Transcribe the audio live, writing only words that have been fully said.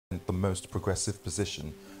the most progressive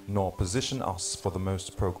position, nor position us for the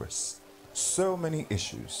most progress. So many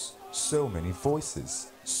issues, so many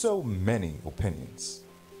voices, so many opinions.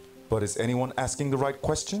 But is anyone asking the right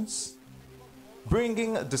questions?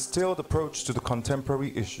 Bringing a distilled approach to the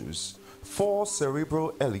contemporary issues, 4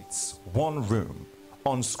 cerebral elites, 1 room,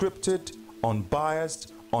 unscripted,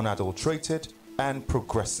 unbiased, unadulterated, and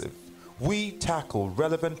progressive. We tackle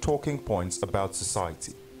relevant talking points about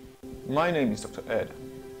society. My name is Dr. Ed.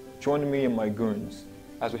 Join me and my goons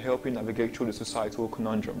as we help you navigate through the societal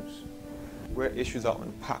conundrums, where issues are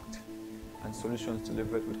unpacked and solutions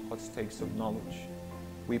delivered with hot takes of knowledge.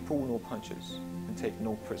 We pull no punches and take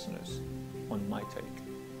no prisoners on My Take.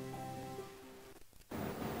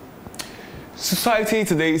 Society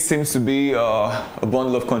today seems to be a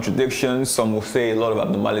bundle of contradictions. Some will say a lot of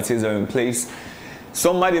abnormalities are in place.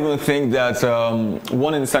 Some might even think that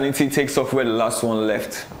one insanity takes off where the last one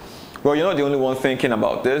left. Well, you're not the only one thinking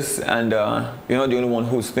about this, and you're not the only one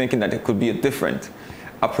who's thinking that there could be a different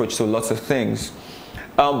approach to lots of things.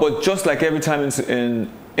 But just like every time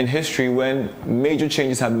in history when major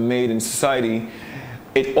changes have been made in society,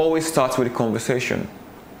 it always starts with a conversation.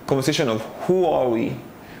 Conversation of who are we,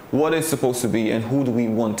 what is supposed to be, and who do we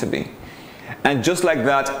want to be. And just like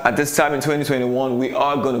that, at this time in 2021, we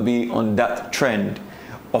are going to be on that trend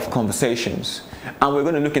of conversations. And we're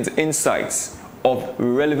going to look into insights of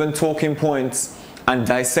relevant talking points and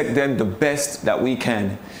dissect them the best that we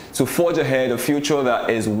can to forge ahead a future that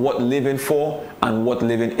is worth living for and worth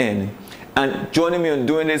living in. And joining me on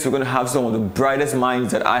doing this, we're going to have some of the brightest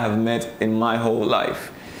minds that I have met in my whole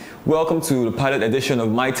life. Welcome to the pilot edition of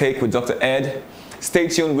My Take with Dr. Ed. Stay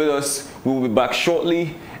tuned with us. We will be back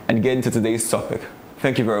shortly and get into today's topic.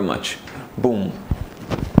 Thank you very much. Boom.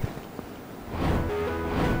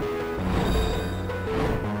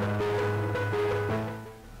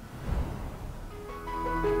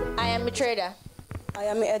 I am a trader. I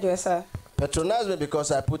am an hairdresser. Patronize me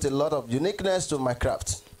because I put a lot of uniqueness to my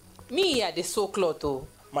craft. Me at the sew cloth.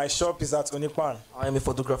 My shop is at Onipan. I am a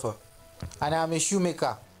photographer. And I am a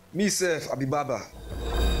shoemaker. Me self, I be barber.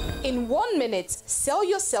 In 1 minute, sell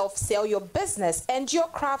yourself, sell your business and your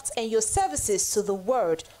craft and your services to the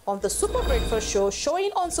world on the Super Breakfast Show,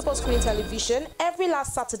 showing on Super Screen Television every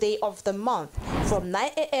last Saturday of the month from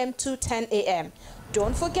 9 a.m. to 10 a.m.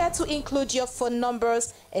 Don't forget to include your phone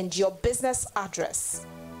numbers and your business address.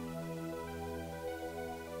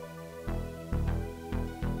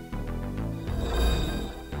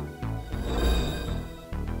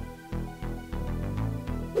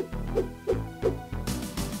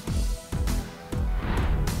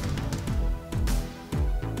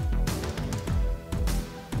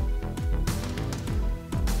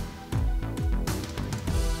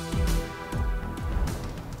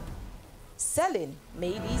 Selling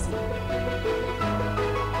made easy.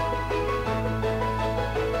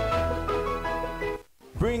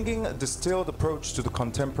 Bringing a distilled approach to the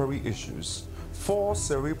contemporary issues, 4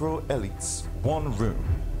 cerebral elites, 1 room,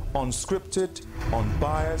 unscripted,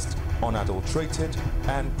 unbiased, unadulterated,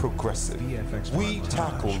 and progressive. We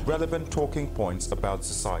tackle relevant talking points about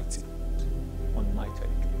society. On My Take.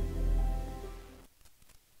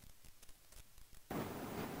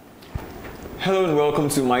 Hello and welcome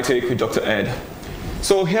to My Take with Dr. Ed.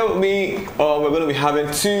 So here with me, we're going to be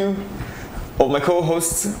having 2 of my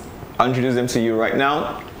co-hosts. I'll introduce them to you right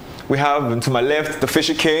now. We have to my left the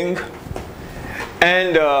Fisher King,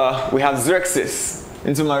 and we have Xerxes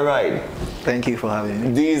into my right. Thank you for having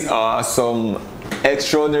me. These are some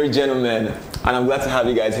extraordinary gentlemen, and I'm glad to have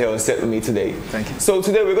you guys here on set with me today. Thank you. So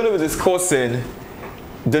today we're going to be discussing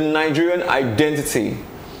the Nigerian identity.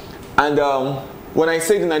 And when I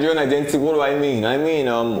say the Nigerian identity, what do I mean? I mean,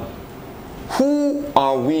 who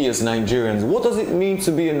are we as Nigerians? What does it mean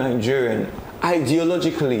to be a Nigerian?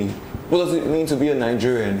 Ideologically, what does it mean to be a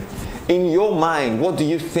Nigerian? In your mind, what do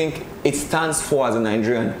you think it stands for as a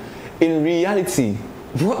Nigerian? In reality,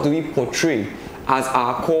 what do we portray as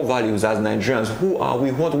our core values as Nigerians? Who are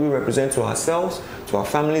we? What do we represent to ourselves, to our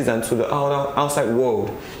families, and to the outside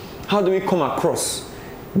world? How do we come across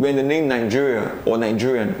when the name Nigeria or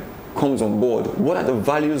Nigerian comes on board? What are the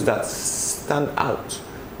values that stand out?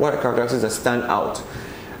 What are characteristics that stand out?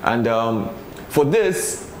 And for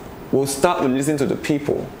this, we'll start with listening to the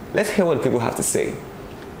people. Let's hear what the people have to say.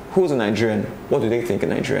 Who's a Nigerian? What do they think a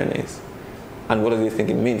Nigerian is? And what do they think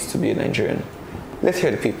it means to be a Nigerian? Let's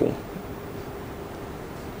hear the people.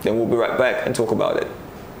 Then we'll be right back and talk about it.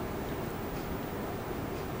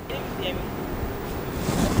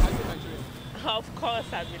 Of course,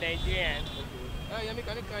 I'll be Nigerian. Yami,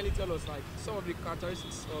 can you kindly tell us like some of the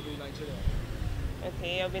characteristics of a Nigerian?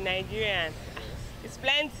 Okay, I'll be Nigerian. It's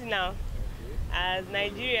plenty now. As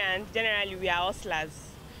Nigerians, generally we are hustlers.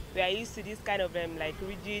 We are used to this kind of like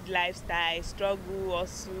rigid lifestyle, struggle,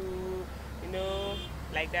 hustle, you know,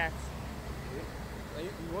 like that. Okay.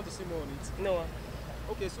 You want to say more on it? No.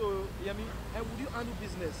 Okay, so Yemi, would you handle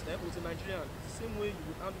business with a Nigerian the same way you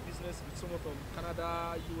would handle business with someone from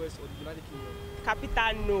Canada, US, or the United Kingdom?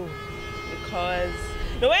 Capital no, because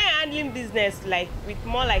the way I'm handling business, like with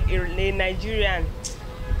more like a Nigerian,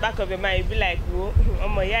 back of your mind, you be like, oh,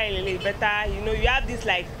 yeah, better. You know, you have this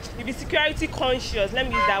like, you be security conscious. Let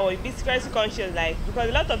me use that word. You be security conscious, like because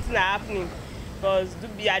a lot of things are happening. Because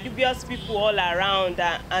there are dubious people all around,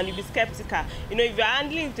 and you be skeptical. You know, if you're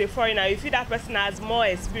handling to a foreigner, you feel that person has more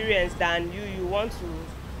experience than you. You want to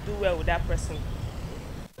do well with that person.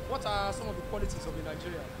 What are some of the qualities of a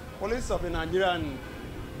Nigerian? Qualities of a Nigerian: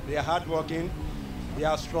 they are hardworking, they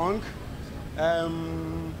are strong, they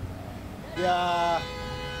are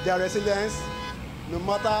resilient. No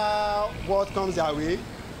matter what comes their way,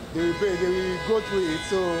 they will go through it.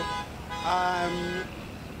 So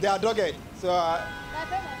they are dogged. So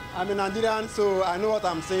I'm a Nigerian, so I know what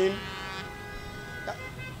I'm saying.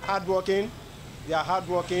 Hardworking, they are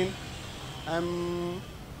hardworking. I'm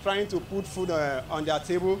trying to put food on their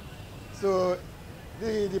table. So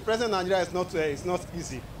the present Nigeria is not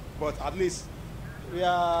easy, but at least we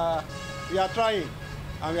are trying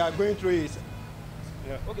and we are going through it.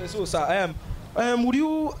 Yeah. Okay, so sir, would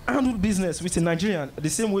you handle business with a Nigerian the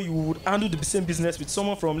same way you would handle the same business with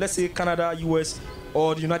someone from, let's say, Canada, US,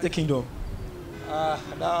 or the United Kingdom?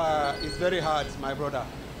 That is very hard, my brother.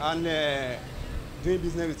 And doing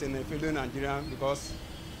business with a fellow Nigerian because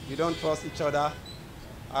we don't trust each other.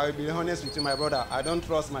 I will be honest with you, my brother. I don't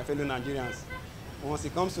trust my fellow Nigerians. Once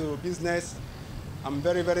it comes to business, I'm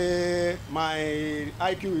my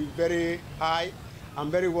IQ is very high.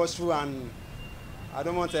 I'm very watchful, and I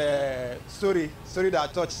don't want a story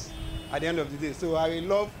that touches at the end of the day. So I will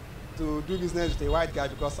love to do business with a white guy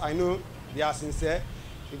because I know they are sincere.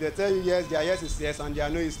 If they tell you yes, their yes is yes, and their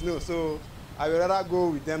no is no. So I would rather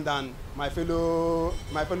go with them than my fellow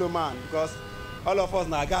man because all of us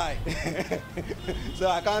are guy. So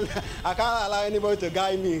I can't allow anybody to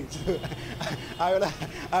guide me. So I would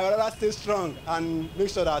rather stay strong and make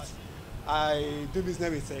sure that I do business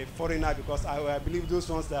with a foreigner because I believe those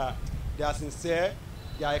ones that they are sincere,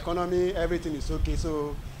 their economy, everything is okay.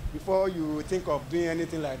 So before you think of doing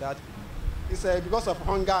anything like that, it's because of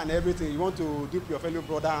hunger and everything. You want to dupe your fellow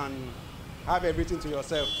brother and have everything to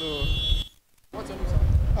yourself. So, what's your name, sir?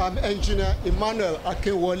 I'm Engineer Emmanuel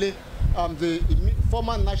Akinwole. I'm the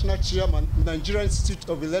former national chairman, Nigerian Institute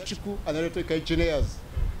of Electrical and Electrical Engineers.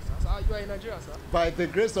 So you are in Nigeria, sir? By the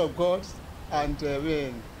grace of God and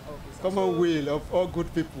common will of all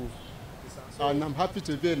good people. And I'm happy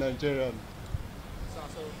to be a Nigerian. So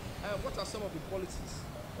what are some of the qualities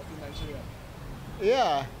of a Nigerian?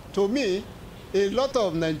 Yeah, to me, a lot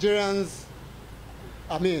of Nigerians,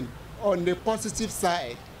 on the positive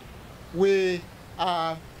side, we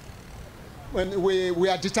are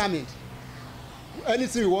determined.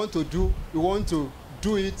 Anything we want to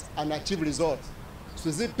do it and achieve results. So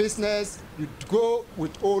is it business, you go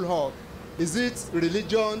with whole heart. Is it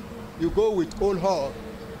religion, you go with whole heart.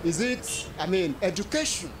 Is it,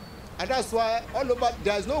 education? And that's why all over,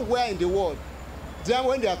 there is nowhere in the world, then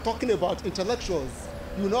when they are talking about intellectuals,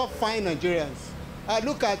 you will not find Nigerians. I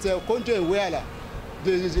look at Konjo Iweala,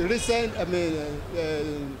 the recent,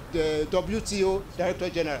 the WTO Director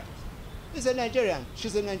General. He's a Nigerian,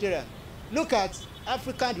 she's a Nigerian. Look at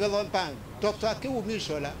African Development Bank, Dr. Akiwumi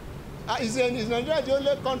Shola. Is Nigeria the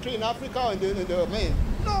only country in Africa in the domain?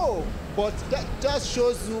 No, but that just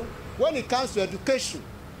shows you, when it comes to education,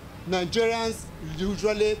 Nigerians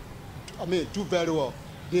usually, do very well.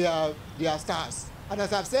 They are stars. And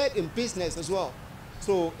as I've said, in business as well.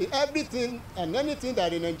 So in everything and anything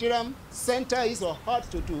that the Nigerian center is or hard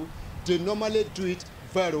to do, they normally do it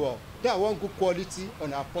very well. That one good quality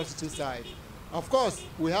on our positive side. Of course,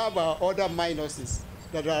 we have our other minuses.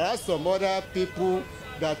 That there are some other people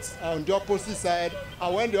that are on the opposite side,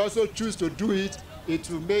 and when they also choose to do it, it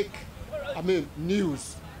will make,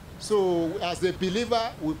 news. So as a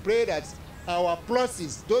believer, we pray that our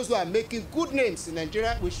pluses, those who are making good names in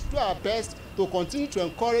Nigeria, we should do our best to continue to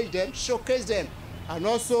encourage them, showcase them, and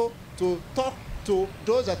also to talk to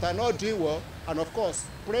those that are not doing well, and of course,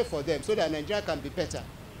 pray for them so that Nigeria can be better.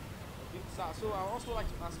 Okay, sir, so I would also like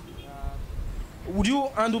to ask you, would you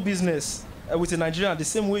handle business with a Nigerian the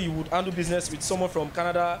same way you would handle business with someone from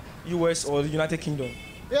Canada, US, or the United Kingdom?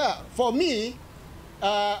 Yeah, for me,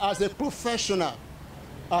 as a professional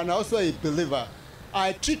and also a believer,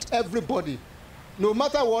 I treat everybody, no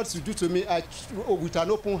matter what you do to me, with an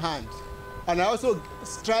open hand. and I also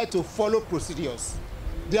try to follow procedures.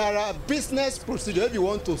 There are business procedures if you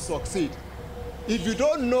want to succeed. If you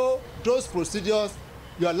don't know those procedures,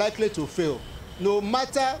 you are likely to fail. No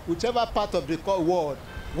matter whichever part of the world,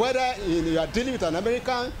 whether you are dealing with an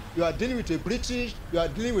American, you are dealing with a British, you are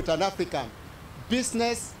dealing with an African,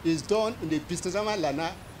 business is done in a businessman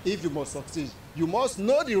manner if you must succeed. You must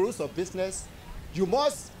know the rules of business, you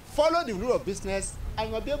must follow the rule of business, and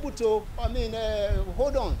you will be able to,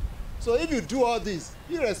 hold on. So if you do all this,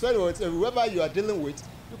 irrespective of whoever you are dealing with,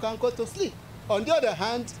 you can go to sleep. On the other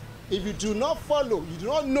hand, if you do not follow, you do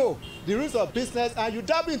not know the rules of business, and you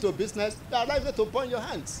dabble into business, you are likely to burn your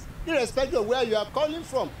hands, irrespective of where you are calling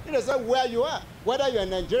from, irrespective of where you are, whether you are in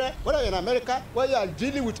Nigeria, whether you are in America, whether you are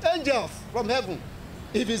dealing with angels from heaven.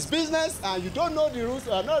 If it's business and you don't know the rules,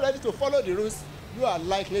 or are not ready to follow the rules, you are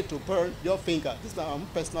likely to burn your finger. These are my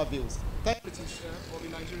personal views. Thank you.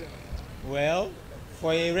 Of Nigeria. Well,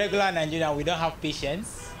 for a regular Nigerian, we don't have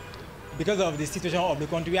patience because of the situation of the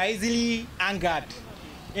country. We are easily angered.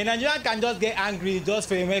 A Nigerian can just get angry just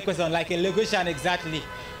for a mere question, like a Lagosian exactly.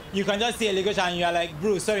 You can just see a Lagosian and you are like,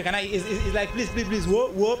 bro, sorry, can I? It's like, please,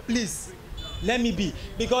 whoa, please, let me be.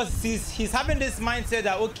 Because he's having this mindset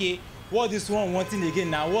that, okay, what this one wanting again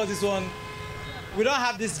now? What this one? We don't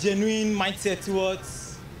have this genuine mindset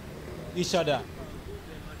towards each other.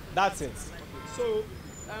 That's it. So,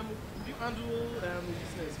 you handle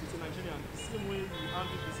business with a Nigerian the same way you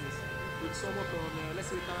handle business with someone from, let's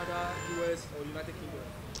say, Canada, US, or United Kingdom?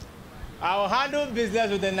 I'll handle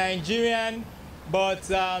business with a Nigerian, but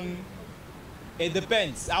it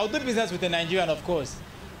depends. I'll do business with a Nigerian, of course.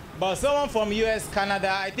 But someone from US,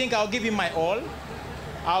 Canada, I think I'll give him my all.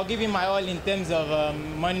 I'll give him my all in terms of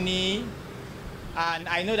money, and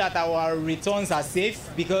I know that our returns are safe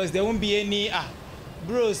because there won't be any,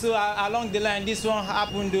 bro, so along the line, this one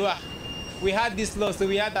happened, we had this loss, so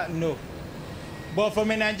we had that, no. But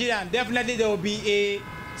from a Nigerian, definitely there will be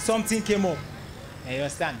something came up. You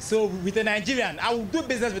understand? So with a Nigerian, I will do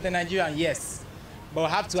business with a Nigerian, yes, but I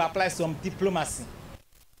have to apply some diplomacy.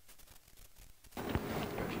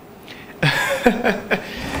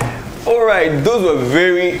 All right, those were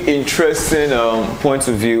very interesting points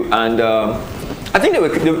of view, and I think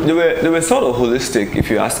they were sort of holistic, if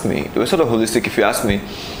you ask me. They were sort of holistic, if you ask me.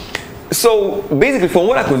 So basically, from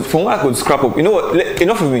what I could scrap up, you know what?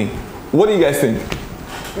 Enough of me. What do you guys think?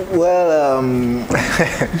 Well,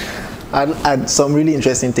 I had some really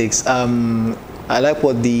interesting takes. I like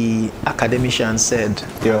what the academician said.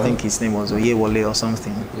 Yeah. I think his name was Oyewole or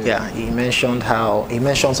something. Yeah, he mentioned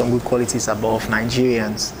some good qualities about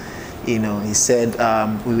Nigerians. You know, he said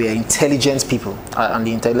we were intelligent people on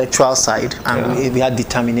the intellectual side, and we had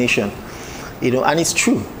determination. You know, and it's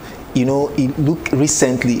true. You know, look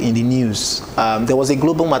recently in the news, there was a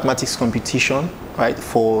global mathematics competition, right,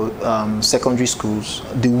 for secondary schools.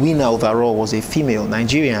 The winner overall was a female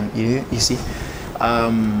Nigerian. You see,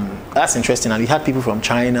 that's interesting. And you had people from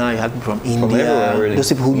China, you had people from India, really. Those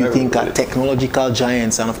people who you think are technological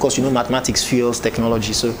giants, and of course, you know, mathematics fuels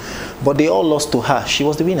technology. So, but they all lost to her. She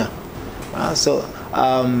was the winner.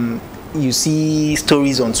 You see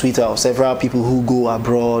stories on Twitter of several people who go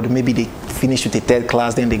abroad, maybe they finish with a third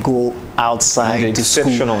class, then they go outside to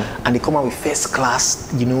school, and they come out with first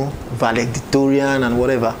class, you know, valedictorian and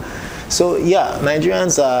whatever. So yeah,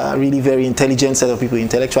 Nigerians are really very intelligent set of people,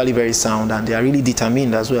 intellectually very sound, and they are really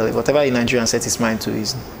determined as well. Whatever a Nigerian sets his mind to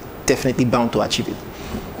is definitely bound to achieve it.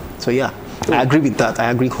 So yeah, I agree with that.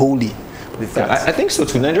 I agree wholly with that. I think so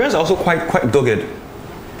too. Nigerians are also quite dogged.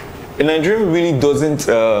 A Nigerian really doesn't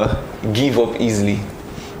give up easily.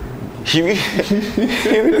 He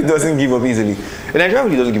really doesn't give up easily. A Nigerian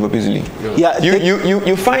really doesn't give up easily. Yeah.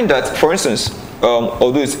 You find that, for instance,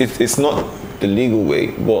 although it's not the legal way,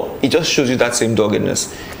 but it just shows you that same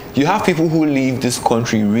doggedness. You have people who leave this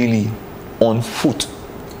country really on foot.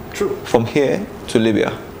 True. From here to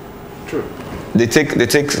Libya. True. They take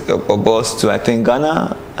a bus to, I think,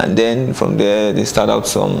 Ghana, and then from there they start out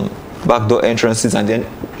some backdoor entrances and then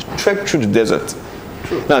trek through the desert.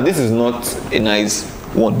 True. Now this is not a nice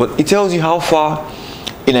one, but it tells you how far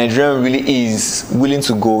a Nigerian really is willing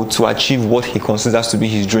to go to achieve what he considers to be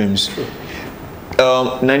his dreams. True.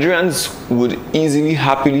 Nigerians would easily,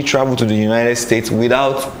 happily travel to the United States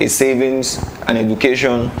without a savings, an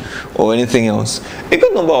education, or anything else. A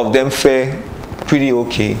good number of them fare pretty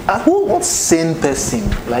okay. What sane person?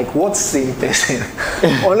 Like, what sane person?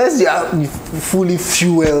 Unless you are fully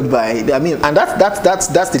fueled by, I mean, and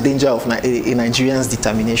that's the danger of a Nigerian's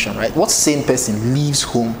determination, right? What sane person leaves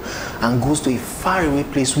home and goes to a faraway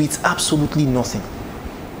place with absolutely nothing?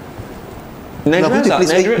 Nigerians you are going to a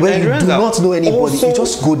place where you do not know anybody. You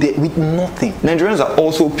just go there with nothing. Nigerians are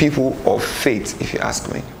also people of faith, if you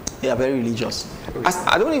ask me. They are very religious.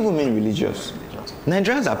 I don't even mean religious.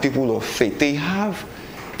 Nigerians are people of faith. They have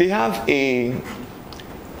a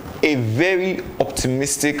very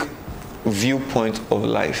optimistic viewpoint of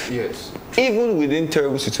life. Yes. Even within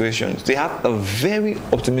terrible situations, they have a very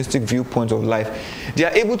optimistic viewpoint of life. They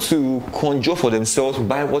are able to conjure for themselves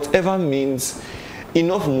by whatever means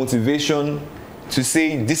enough motivation to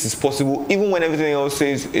say this is possible, even when everything else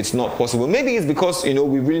says it's not possible. Maybe it's because, you know,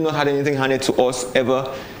 we've really not had anything handed to us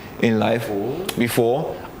ever in life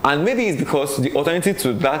before. And maybe it's because the alternative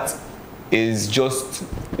to that is just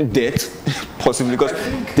death, possibly, because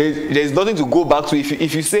there's nothing to go back to.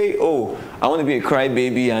 If you say, oh, I want to be a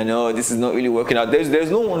crybaby and oh, this is not really working out, there's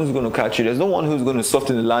no one who's going to catch you. There's no one who's going to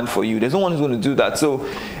soften the land for you. There's no one who's going to do that. So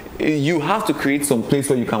you have to create some place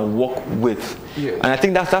where you can walk with. Yeah. And I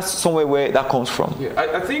think that's somewhere where that comes from. Yeah,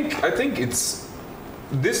 I think it's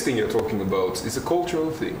this thing you're talking about is a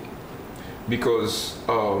cultural thing, because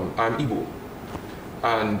I'm Igbo,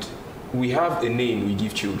 and we have a name we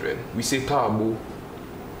give children. We say Taabo.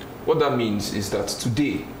 What that means is that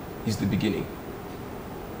today is the beginning.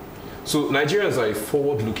 So Nigerians are a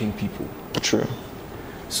forward-looking people. True.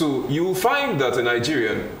 So you will find that a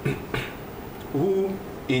Nigerian who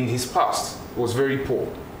in his past was very poor,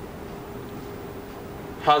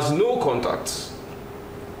 has no contacts,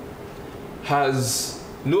 has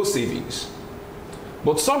no savings,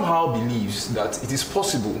 but somehow believes that it is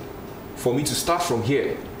possible for me to start from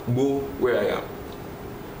here, go where I am,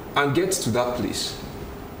 and get to that place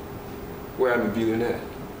where I'm a billionaire.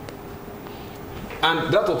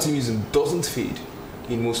 And that optimism doesn't fade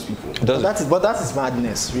in most people. But that is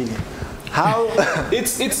madness, really. How? But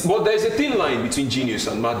there's a thin line between genius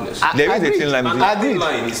and madness. There is a thin line. And that thin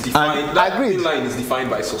line is defined. That thin line is defined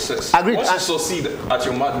by success. Agreed. Once you succeed at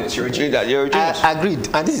your madness, you're a genius. Agreed.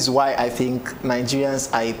 And this is why I think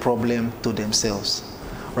Nigerians are a problem to themselves,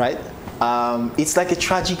 right? It's like a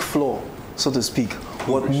tragic flaw, so to speak.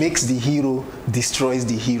 What makes the hero destroys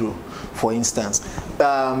the hero. For instance,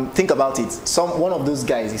 think about it. One of those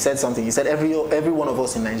guys, he said something. He said every one of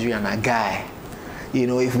us in Nigeria are a guy. You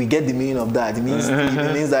know, if we get the meaning of that, it means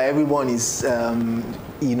that everyone is,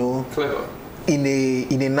 you know, clever in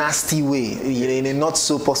a nasty way, in a not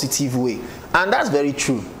so positive way, and that's very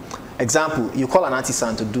true. Example: you call an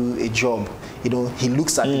artisan to do a job. You know, he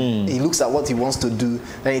looks at what he wants to do,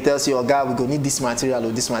 then he tells you, "Oh, God, we go need this material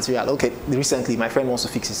or this material." Okay, recently my friend wants to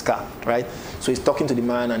fix his car, right? So he's talking to the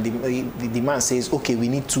man, and the man says, "Okay, we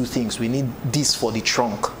need two things. We need this for the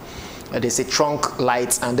trunk." There's a trunk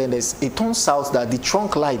light, and then it turns out that the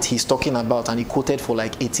trunk light he's talking about, and he quoted for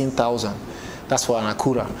like 18,000. That's for an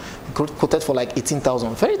Acura. He quoted for like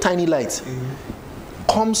 18,000. Very tiny light.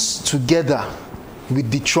 Comes together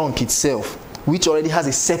with the trunk itself, which already has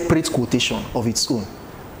a separate quotation of its own.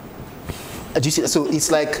 Do you see? So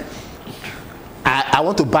it's like I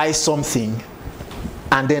want to buy something,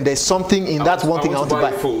 and then there's something in that one thing I want to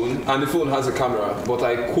buy. A phone, and the phone has a camera, but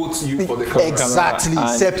I quote you for the camera. Exactly,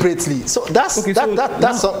 separately. So that's okay,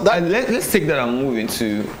 let's take that and move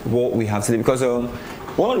into what we have today, because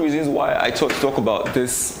one of the reasons why I talk about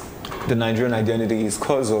this, the Nigerian identity, is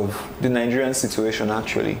because of the Nigerian situation.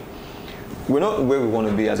 Actually, we're not where we want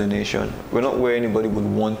to be as a nation. We're not where anybody would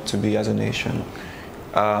want to be as a nation.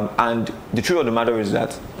 And the truth of the matter is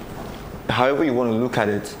that, however you want to look at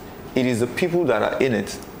it, it is the people that are in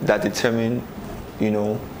it that determine, you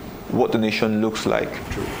know, what the nation looks like.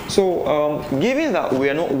 True. So, given that we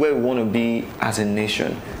are not where we want to be as a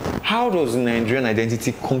nation, how does the Nigerian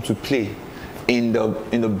identity come to play in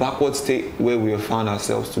the backward state where we have found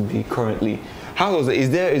ourselves to be currently? How does is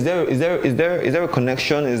there a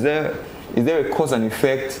connection? Is there a cause and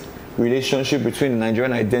effect relationship between the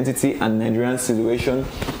Nigerian identity and Nigerian situation?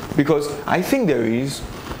 Because I think there is,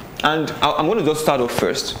 and I'm going to just start off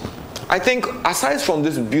first. I think aside from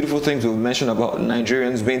these beautiful things we've mentioned about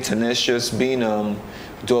Nigerians being tenacious, being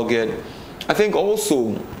dogged, I think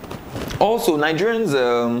also Nigerians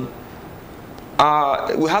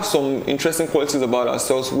we have some interesting qualities about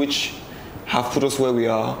ourselves which have put us where we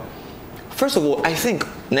are. First of all, I think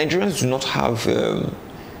Nigerians do not have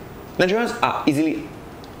Nigerians are easily,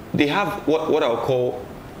 they have what I'll call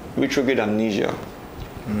retrograde amnesia.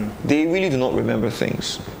 They really do not remember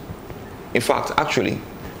things. In fact, actually,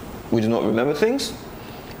 we do not remember things.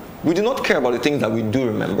 We do not care about the things that we do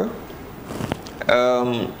remember.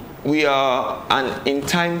 We are an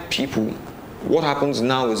in-time people. What happens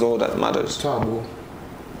now is all that matters. Taboo.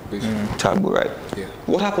 Taboo, right? Yeah.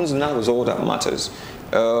 What happens now is all that matters.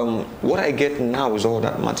 What I get now is all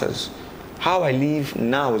that matters. How I live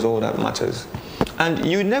now is all that matters. And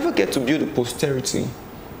you never get to build a posterity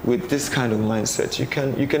with this kind of mindset.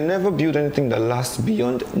 You can never build anything that lasts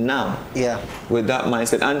beyond now. Yeah. With that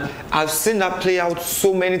mindset. And I've seen that play out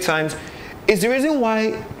so many times. It's the reason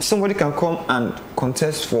why somebody can come and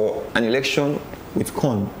contest for an election with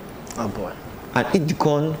corn. Oh boy. And eat the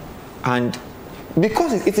corn, and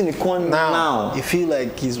because he's eating the corn now, you feel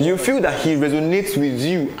like you feel that he resonates with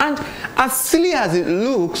you. And as silly as it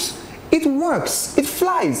looks, it works. It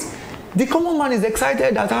flies. The common man is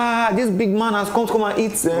excited that this big man has come to come and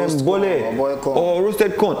eat bole or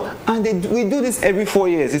roasted corn. And we do this every 4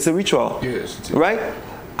 years. It's a ritual. Yes. Right?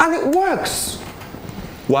 And it works.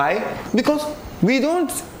 Why? Because we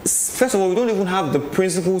don't, first of all, we don't even have the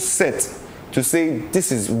principles set to say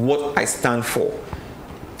this is what I stand for.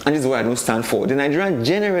 And this is what I don't stand for. The Nigerian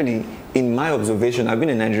generally, in my observation, I've been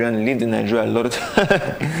a Nigerian and lived in Nigeria a lot of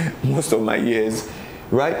time, most of my years,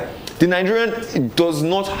 right? The Nigerian does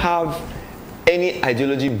not have any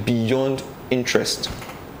ideology beyond interest.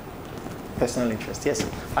 Personal interest, yes.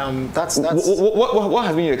 That's what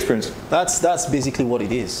has been your experience? That's basically what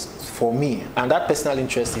it is for me. And that personal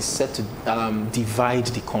interest is set to divide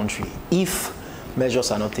the country if measures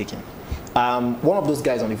are not taken. One of those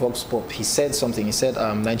guys on the Vox Pop, he said something. He said,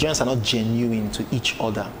 Nigerians are not genuine to each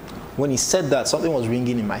other. When he said that, something was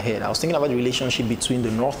ringing in my head. I was thinking about the relationship between the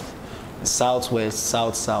North, the Southwest,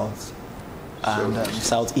 South, and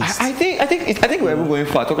Southeast. I think we're even going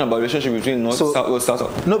far talking about relationship between North, Southwest,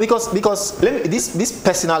 South. No, because this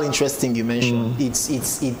personal interest thing you mentioned,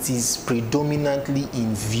 it is predominantly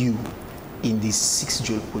in view in the 6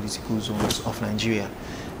 geopolitical zones of Nigeria.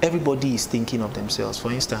 Everybody is thinking of themselves.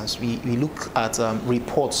 For instance, we look at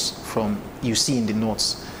reports from you see in the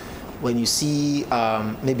north. When you see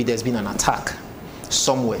maybe there's been an attack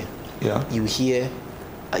somewhere, yeah, you hear,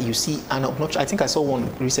 you see an obnoxious. I think I saw one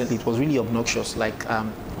recently. It was really obnoxious. Like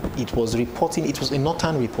it was reporting. It was a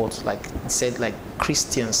northern report. Like it said, like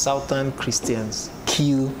southern Christians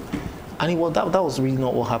kill, and that was really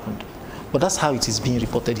not what happened. But that's how it is being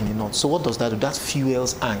reported in the north. So what does that do? That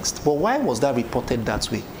fuels angst. But why was that reported that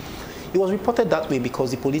way? It was reported that way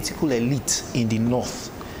because the political elite in the north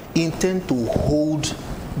intend to hold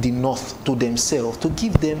the north to themselves, to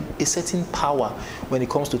give them a certain power when it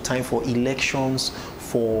comes to time for elections,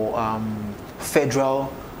 for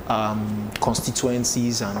federal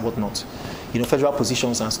constituencies and whatnot. You know, federal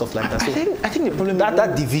positions and stuff like that. So I think the problem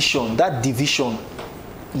that division,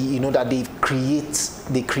 you know, that they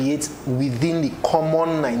create within the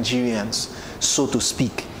common Nigerians, so to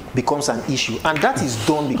speak, becomes an issue, and that is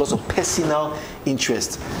done because of personal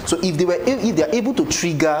interest. So if they are able to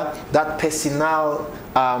trigger that personal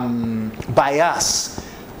bias,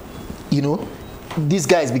 you know, these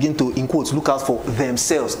guys begin to, in quotes, look out for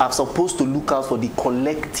themselves as opposed to look out for the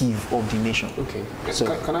collective of the nation. Okay. So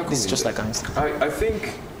can I this is just like an instance. I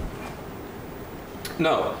think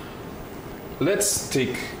now.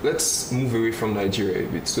 Let's move away from Nigeria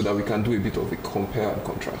a bit so that we can do a bit of a compare and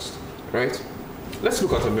contrast, right? Let's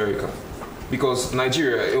look at America, because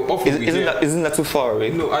Nigeria often isn't that too far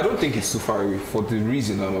away? No, I don't think it's too far away for the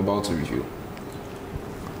reason I'm about to reveal.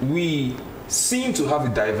 We seem to have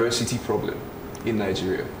a diversity problem in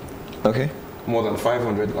Nigeria. Okay. More than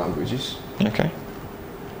 500 languages. Okay.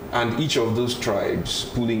 And each of those tribes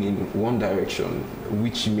pulling in one direction,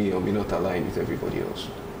 which may or may not align with everybody else.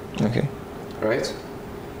 Okay. Right?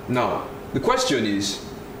 Now, the question is,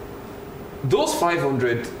 those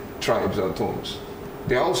 500 tribes and tongues,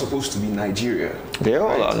 they are all supposed to be Nigeria. They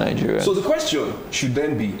all are Nigeria. So the question should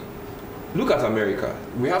then be, look at America.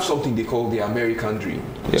 We have something they call the American dream.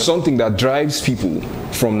 Yeah. Something that drives people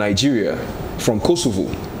from Nigeria, from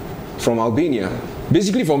Kosovo, from Albania,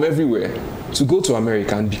 basically from everywhere, to go to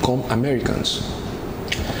America and become Americans.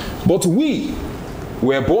 But we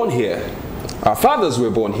were born here. Our fathers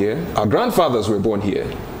were born here, our grandfathers were born here,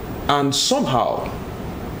 and somehow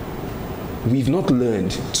we've not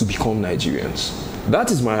learned to become Nigerians.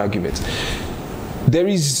 That is my argument. There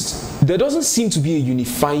doesn't seem to be a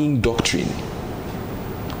unifying doctrine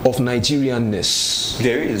of Nigerianness.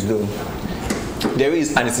 There is, though. There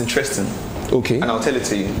is, and it's interesting. Okay. And I'll tell it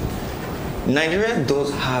to you. Nigeria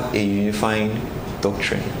does have a unifying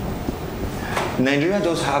doctrine. Nigeria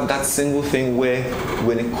does have that single thing where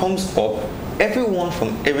when it comes up, everyone from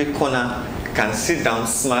every corner can sit down,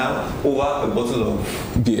 smile over a bottle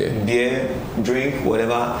of beer, drink,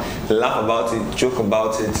 whatever, laugh about it, joke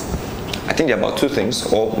about it. I think there are about 2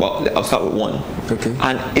 things, or well, I'll start with one. Okay.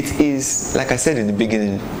 And it is, like I said in the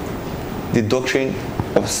beginning, the doctrine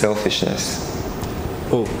of selfishness.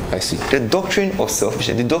 Oh, I see. The doctrine of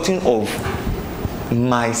selfishness, the doctrine of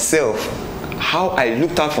myself how I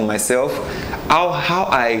looked out for myself, how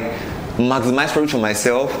I maximized profit for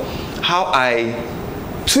myself, how I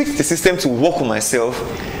tweaked the system to work for myself.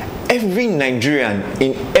 Every Nigerian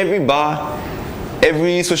in every bar,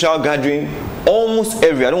 every social gathering, almost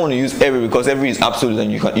every, I don't want to use every because every is absolute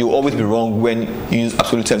and you'll always be wrong when you use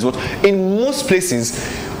absolute terms, but in most places,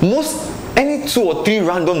 any 2 or 3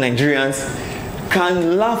 random Nigerians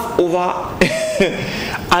can laugh over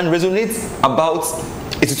and resonate about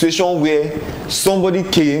a situation where somebody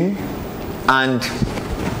came and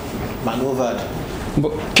maneuvered,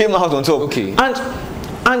 came out on top. Okay.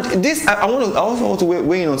 And this, I also want to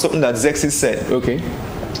weigh in on something that Zexis said. Okay.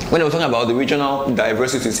 When I was talking about the regional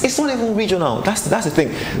diversities, it's not even regional. That's the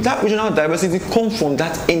thing. That regional diversity comes from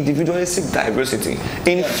that individualistic diversity.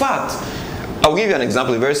 In fact, I'll give you an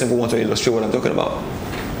example, a very simple one to illustrate what I'm talking about.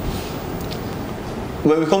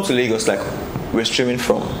 When we come to Lagos, like we're streaming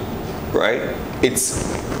from, right? It's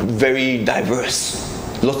very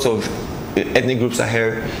diverse. Lots of ethnic groups are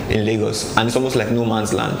here in Lagos, and it's almost like no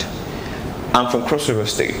man's land. I'm from Cross River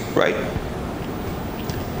State, right?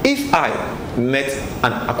 If I met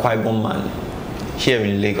an Akwa Ibom man here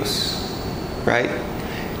in Lagos, right?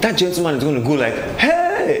 That gentleman is going to go like,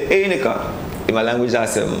 hey, Nika. In my language,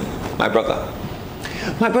 that's my brother.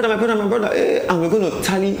 My brother, and we're going to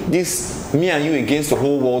tally this me and you against the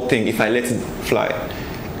whole world thing if I let it fly.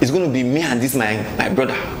 It's going to be me and this my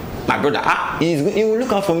brother. My brother, he will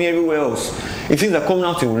look out for me everywhere else. If things are coming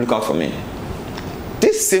out, he will look out for me.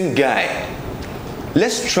 This same guy,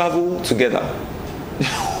 let's travel together.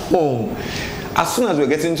 Home. As soon as we're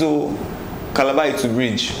getting to Calabar to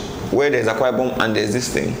Bridge, where there's Akwa Ibom and there's this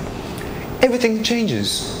thing, everything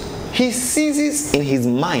changes. He seizes in his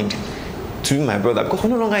mind to be my brother, because we're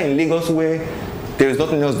no longer in Lagos where there is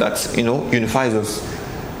nothing else that unifies us.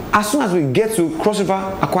 As soon as we get to Cross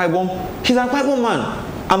River, Akwa Ibom, he's an Akwa Ibom man.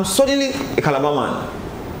 I'm suddenly a Calabar man.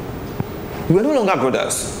 We're no longer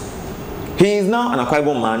brothers. He is now an Akwa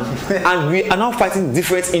Ibom man, and we are now fighting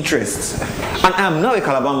different interests. And I am now a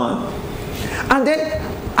Calabar man. And then,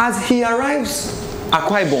 as he arrives at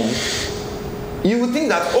Akwa Ibom, you would think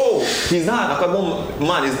that, oh, he's now an Akwa Ibom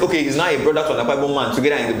man. He's now a brother to an Akwa Ibom man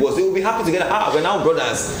together in the bus. They will be happy together. We're now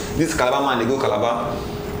brothers. This Calabar man, they go Calabar.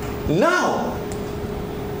 Now,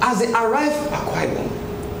 as they arrive at Akwa Ibom,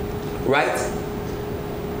 right?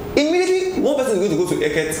 Immediately, one person is going to go to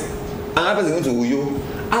Eket, another person is going to Uyo.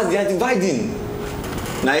 As they are dividing,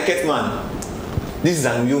 na Eket man, this is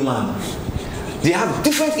an Uyo man. They have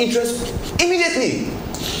different interests immediately.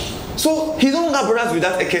 So he's no longer brothers with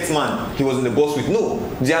that Eket man he was in the bus with. No,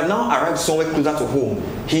 they have now arrived somewhere closer to home.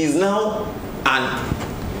 He is now an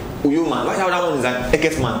Uyo man. Right now that one is an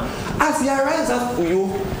Eket man. As he arrives at Uyo,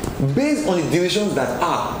 based on the divisions that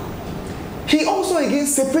are, he also again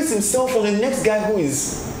separates himself from the next guy who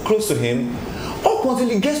is close to him, up until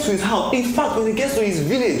he gets to his house. In fact, when he gets to his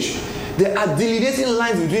village, there are delineating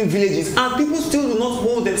lines between villages, and people still do not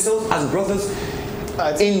hold themselves as brothers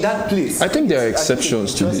in that place. I think there are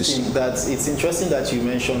exceptions to this. It's interesting that you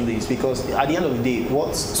mentioned this, because at the end of the day,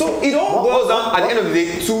 so it all boils down at the end of the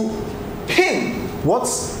day to him.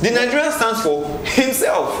 The Nigerian stands for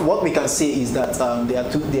himself. What we can say is that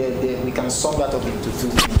we can sum that up into 2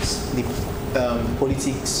 things: the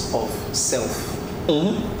politics of self,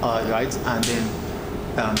 right, and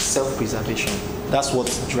then self-preservation. That's what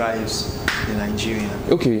drives the Nigerian.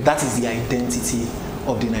 Okay. That is the identity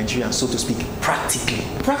of the Nigerian, so to speak, practically.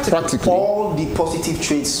 All the positive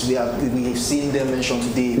traits we have seen them mentioned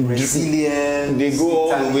today, resilience, they go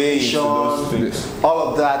all the way into those things. All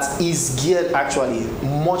of that is geared actually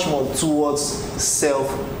much more towards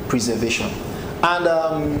self-preservation. And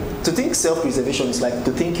to think self-preservation is like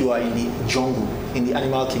to think you are in the jungle, in the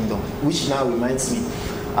animal kingdom, which now reminds me,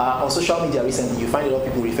 on social media recently, you find a lot of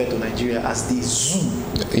people refer to Nigeria as the zoo.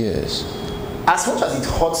 Yes. As much as it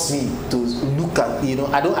hurts me to look at,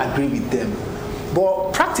 I don't agree with them.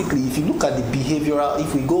 But practically, if you look at the behavioral,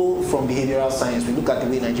 if we go from behavioral science, we look at the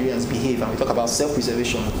way Nigerians behave, and we talk about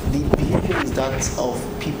self-preservation, the behavior is that of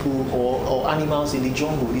people or animals in the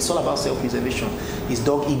jungle. It's all about self-preservation. It's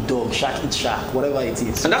dog eat dog, shark eat shark, whatever it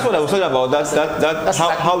is. And that's what I was talking about. That's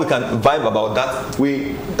how we can vibe about that.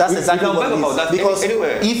 That's exactly we can what vibe it about is. that Because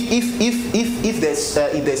anywhere. If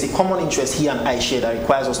there's a common interest he and I share that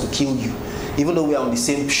requires us to kill you, even though we are on the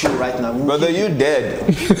same show right now, brother, you dead.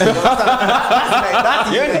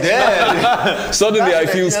 You're dead. Suddenly I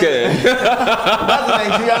feel scared. That's the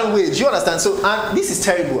Nigerian way. Do you understand? So, and this is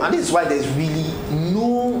terrible, and this is why there's really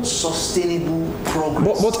no sustainable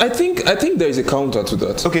progress. But I think there is a counter to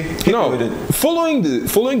that. Okay. Now, following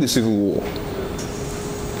the Civil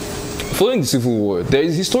War, there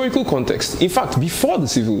is historical context. In fact, before the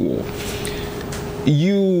Civil War,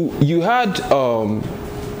 you had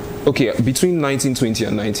okay, between 1920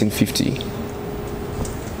 and 1950.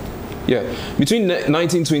 Yeah, between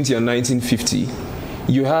 1920 and 1950,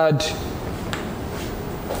 you had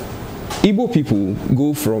Igbo people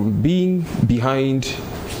go from being behind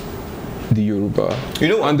the Yoruba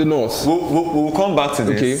and the North. We'll come back to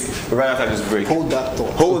this right after this break. Hold that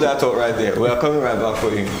thought. Hold that thought right there. We are coming right back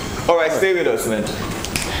for you. All right, stay with us, man.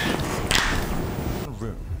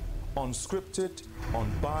 Room. Unscripted,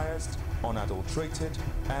 unbiased, unadulterated,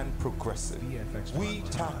 and progressive. We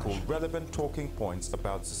tackle relevant talking points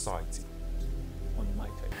about society.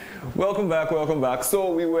 Welcome back, welcome back.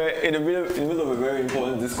 So we were in the middle of a very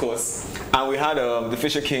important discourse, and we had the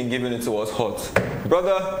Fisher King giving it to us hot.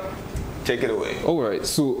 Brother, take it away. All right,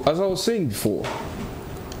 so as I was saying before,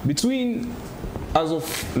 as of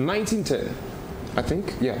 1910, I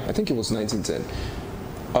think it was 1910,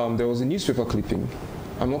 there was a newspaper clipping.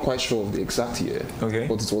 I'm not quite sure of the exact year,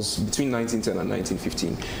 but it was between 1910 and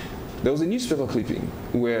 1915. There was a newspaper clipping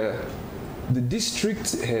where the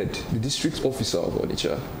district head, the district officer of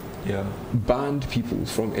Onitsha, banned people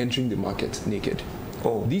from entering the market naked.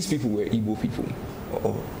 These people were Igbo people.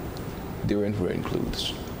 They weren't wearing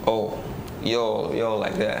clothes. Yo,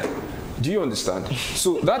 like that. Do you understand?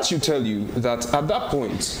 So that should tell you that at that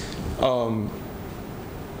point,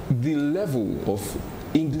 the level of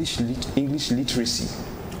English literacy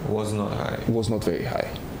was not high. Was not very high.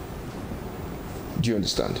 Do you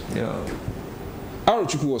understand? Yeah.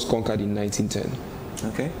 Arochukwu was conquered in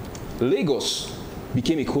 1910. Okay. Lagos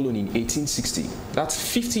became a colony in 1860. That's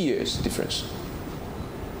 50 years difference.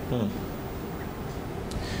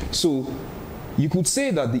 So you could say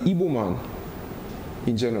that the Igbo man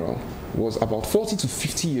in general was about 40 to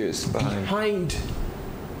 50 years behind,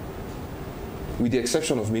 with the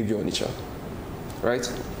exception of maybe Onitsha. Right?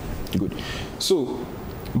 Good. So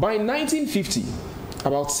by 1950,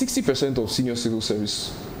 about 60% of senior civil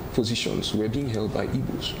service positions were being held by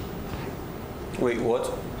Igbos. Wait, what?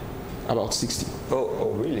 About 60.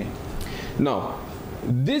 Oh, really? Now,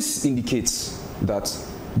 this indicates that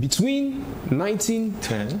between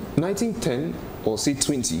 1910 or say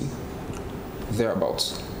 20,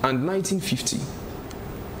 thereabouts, and 1950,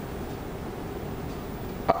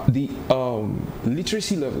 the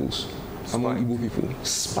literacy levels among Igbo people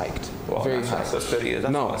spiked very high. That's 30 years.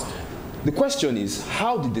 That's now, fast. the question is,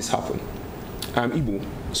 how did this happen? I'm Igbo,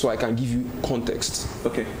 so I can give you context.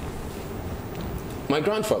 Okay. My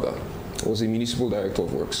grandfather was a municipal director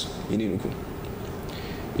of works in Enugu.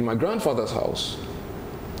 In my grandfather's house,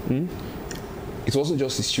 it wasn't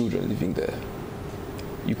just his children living there.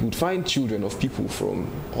 You could find children of people from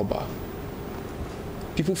Oba,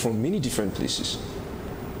 people from many different places.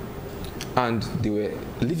 And they were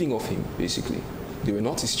living off him, basically. They were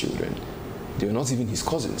not his children. They were not even his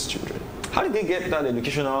cousin's children. How did they get that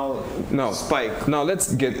educational spike? Now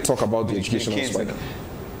let's talk about the educational spike.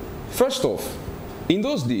 First off, in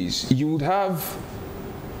those days, you would have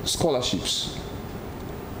scholarships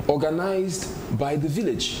organized by the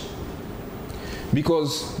village.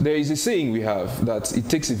 Because there is a saying we have that it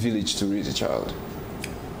takes a village to raise a child.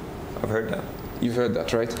 I've heard that. You've heard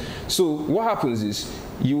that, right? So what happens is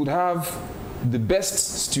you would have the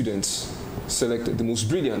best students selected, the most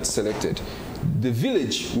brilliant selected. The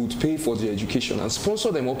village would pay for their education and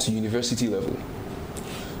sponsor them up to university level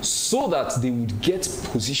so that they would get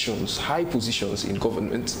positions, high positions in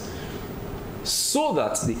government, so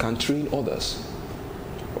that they can train others.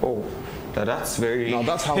 That's very... Now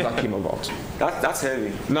that's how that came about. That's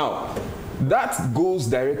heavy. Now, that goes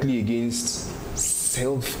directly against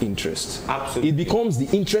self-interest. Absolutely. It becomes the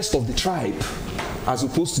interest of the tribe as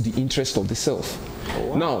opposed to the interest of the self.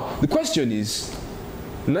 Now, the question is,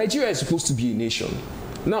 Nigeria is supposed to be a nation.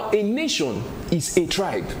 Now, a nation is a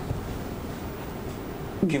tribe.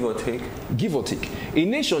 Give or take. Give or take. A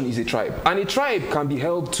nation is a tribe. And a tribe can be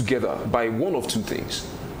held together by one of two things,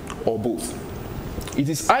 or both. It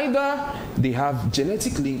is either they have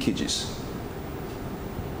genetic linkages,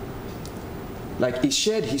 like a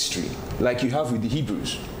shared history, like you have with the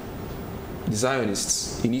Hebrews, the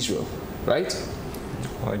Zionists in Israel, right?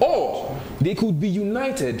 Or they could be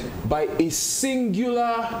united by a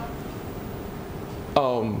singular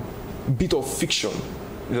bit of fiction.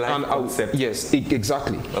 Life concept. Yes,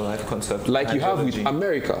 exactly. A life concept. Like you have with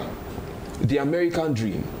America, the American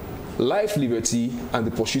dream, life, liberty, and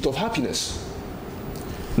the pursuit of happiness.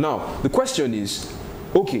 Now, the question is,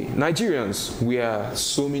 okay, Nigerians, we are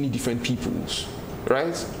so many different peoples,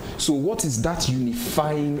 right? So what is that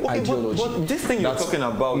unifying ideology? But this thing you're talking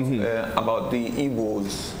about, about the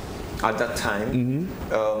Igbos at that time,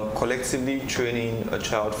 collectively training a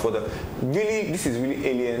child for the... Really, this is really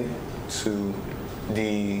alien to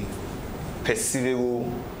the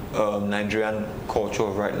perceivable Nigerian culture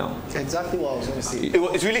of right now. Exactly what I was going to say.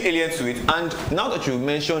 It's really alien to it, and now that you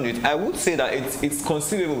mentioned it, I would say that it's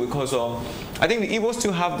conceivable because I think the Igbos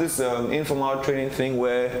still have this informal training thing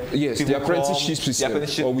where the apprenticeship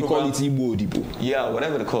system, or we call it Igbo Odibo. Yeah,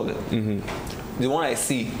 whatever they call it. The one I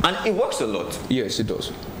see, and it works a lot. Yes, it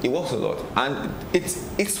does. It works a lot, and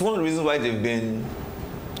it's one of the reasons why they've been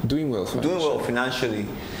doing well financially.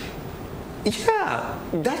 Yeah,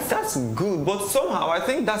 that's good, but somehow I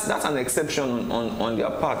think that's an exception on their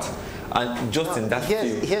part, and just in that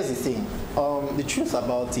field. Here's the thing. The truth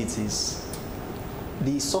about it is,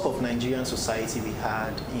 the sort of Nigerian society we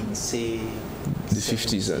had in, say, the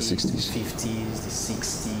 50s and 60s, 50s, the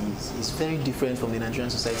 60s, is very different from the Nigerian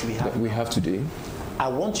society we have today. I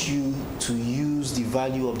want you to use the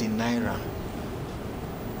value of the naira,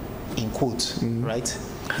 in quote, right?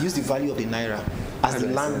 Use the value of the naira as the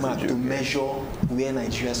landmark to measure where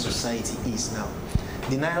Nigeria's society is now.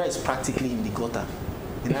 The naira is practically in the gutter.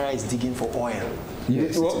 The naira is digging for oil.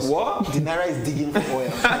 Yes. What? The naira is digging for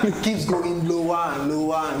oil. It keeps going lower and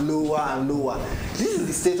lower and lower and lower. This is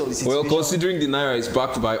the state of the situation. Well, considering the naira is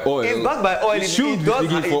backed by oil, it's backed by oil. It should be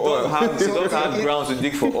digging for oil. It does have grounds to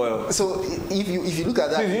dig for oil. So if you look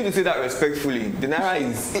at that, you need to say that respectfully. The naira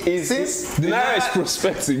is the naira is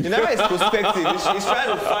prospecting. The naira is prospecting. It's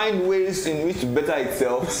trying to find ways in which to better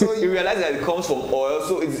itself. So you realize that it comes from oil.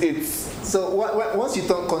 So it's. So once you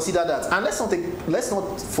consider that, and let's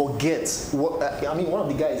not forget what I mean. One of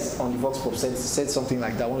the guys on the Vox Pop said something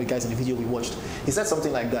like that. One of the guys in the video we watched, he said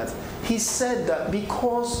something like that. He said that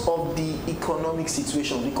because of the economic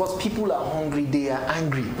situation, because people are hungry, they are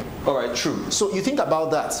angry. All right, true. So you think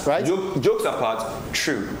about that, right? Jokes apart,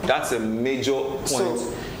 true. That's a major point.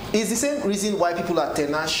 So it's the same reason why people are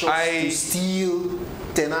tenacious to steal,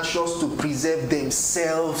 tenacious to preserve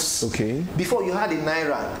themselves. Okay. Before you had a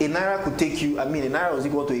naira could take you. I mean, a naira was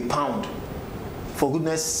equal to a pound. For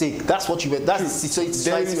goodness sake, that's what you were. That's the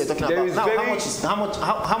society we're talking about.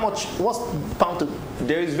 Now, how much? What's pound to?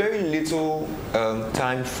 There is very little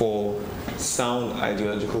time for sound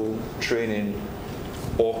ideological training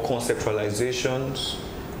or conceptualizations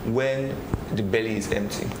when the belly is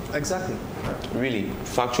empty. Exactly. Really,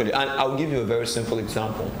 factually, and I'll give you a very simple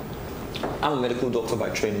example. I'm a medical doctor by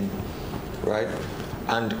training, right?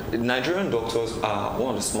 And Nigerian doctors are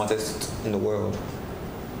one of the smartest in the world.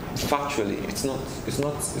 Factually, it's not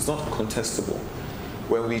contestable.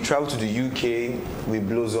 When we travel to the UK, we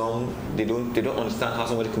blossom. They don't understand how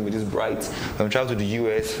somebody can be this bright. When we travel to the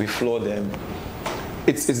US, we floor them.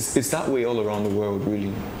 It's that way all around the world,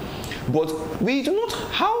 really. But we do not.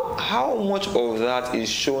 How much of that is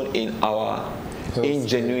shown in our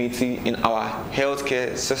ingenuity, in our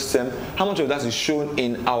healthcare system? How much of that is shown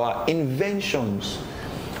in our inventions?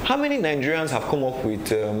 How many Nigerians have come up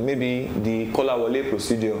with maybe the Kolawole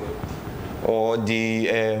procedure or the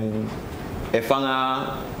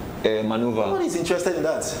Efanga maneuver? Nobody is interested in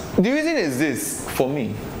that. The reason is this, for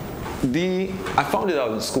me. I found it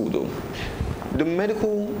out in school though. The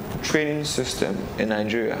medical training system in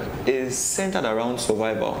Nigeria is centered around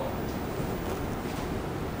survival.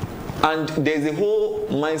 And there's a whole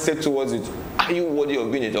mindset towards it. Are you worthy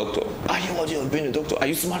of being a doctor? Are you worthy of being a doctor? Are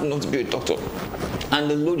you smart enough to be a doctor? And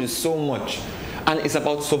the load is so much. And it's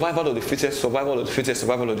about survival of the fittest, survival of the fittest,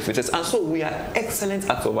 survival of the fittest. And so we are excellent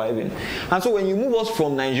at surviving. And so when you move us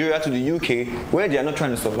from Nigeria to the UK, where they are not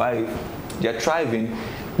trying to survive, they are thriving,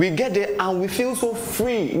 we get there and we feel so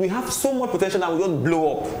free. We have so much potential and we don't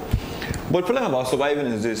blow up. But the problem about surviving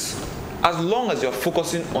is this. As long as you're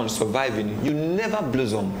focusing on surviving, you never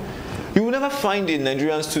blossom. You will never find a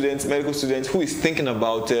Nigerian student, medical student, who is thinking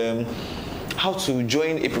about how to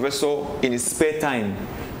join a professor in his spare time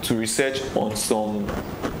to research on some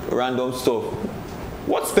random stuff.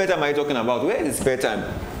 What spare time are you talking about? Where is spare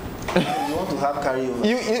time? You want to have carryover.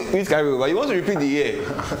 You carryover. You want to repeat the year.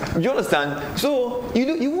 Do you understand? So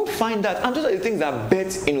you won't find that. And those are the things that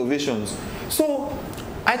bet innovations. So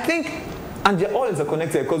I think, and they're all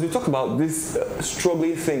interconnected because we talk about this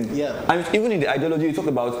struggling thing. Yeah. And even in the ideology, you talk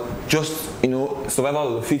about just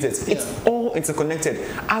survival of the fittest. Yeah. It's all interconnected.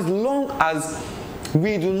 As long as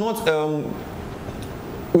we do not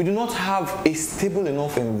have a stable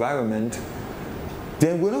enough environment,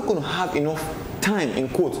 then we're not going to have enough time, in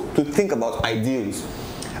quote, to think about ideals.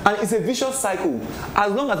 And it's a vicious cycle.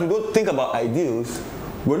 As long as we don't think about ideals,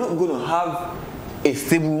 we're not going to have a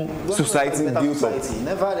stable society built up.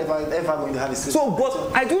 Never, ever, ever going to have a stable. So,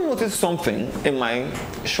 but I do notice something in my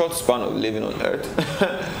short span of living on Earth.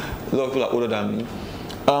 A lot of people are older than me.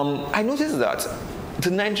 I noticed that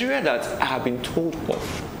the Nigeria that I have been told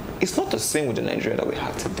of, it's not the same with the Nigeria that we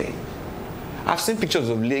have today. I've seen pictures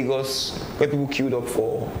of Lagos where people queued up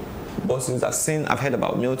for buses. I've heard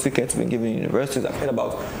about meal tickets being given in universities. I've heard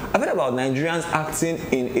about Nigerians acting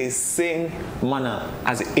in a sane manner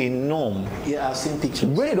as a norm. Yeah, I've seen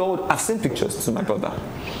pictures. I've seen pictures to my brother.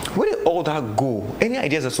 Where did all that go? Any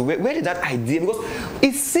ideas as to where did that idea? Because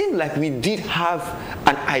it seemed like we did have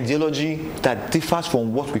an ideology that differs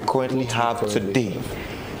from what we currently have today.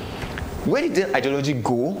 Where did that ideology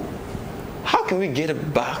go? How can we get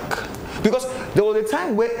it back? Because there was a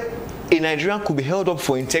time where a Nigerian could be held up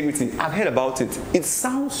for integrity. I've heard about it. It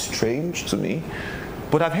sounds strange to me,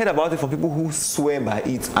 but I've heard about it from people who swear by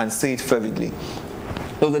it and say it fervently.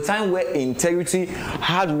 There was a time where integrity,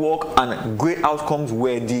 hard work, and great outcomes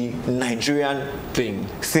were the Nigerian thing.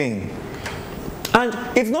 And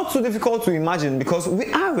it's not so difficult to imagine because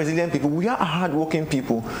we are resilient people, we are hardworking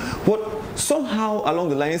people. But somehow along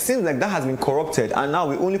the line, it seems like that has been corrupted, and now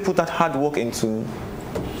we only put that hard work into.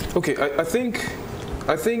 Okay, I think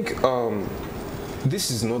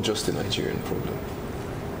this is not just a Nigerian problem.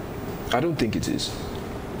 I don't think it is.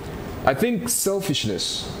 I think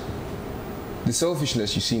selfishness, the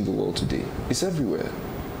selfishness you see in the world today, is everywhere.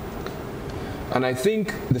 And I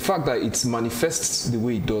think the fact that it manifests the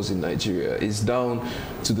way it does in Nigeria is down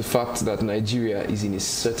to the fact that Nigeria is in a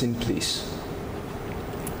certain place,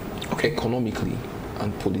 economically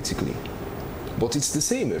and politically. But it's the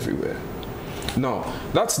same everywhere. Now,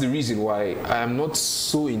 that's the reason why I am not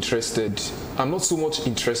so interested, I'm not so much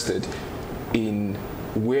interested in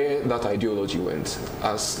where that ideology went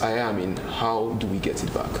as I am in how do we get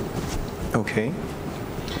it back. Okay.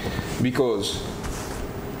 Because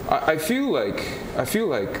I feel like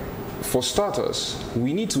for starters,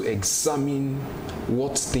 we need to examine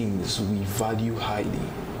what things we value highly.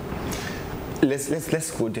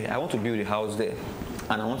 Let's go there. I want to build a house there,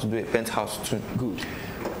 and I want to do a penthouse too. Good.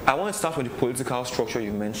 I want to start with the political structure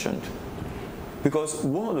you mentioned, because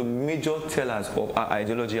one of the major tellers of our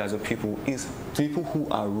ideology as a people is people who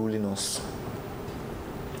are ruling us.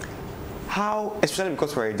 How, especially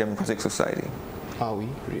because we're a democratic society. Are we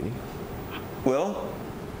really? Well,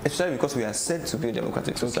 especially because we are said to be a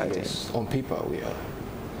democratic society. Yes. On paper, we are.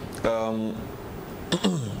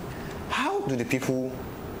 How do the people?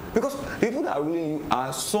 Because the people that are ruling you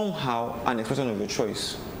are somehow an expression of your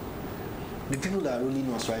choice. The people that are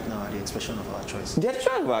ruling us right now are the expression of our choices. The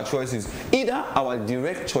expression of our choices. Either our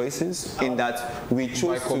direct choices in that we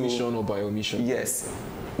chose by commission or by omission. Yes.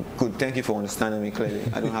 Good. Thank you for understanding me clearly.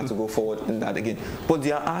 I don't have to go forward in that again. But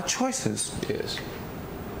there are choices. Yes.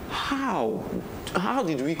 How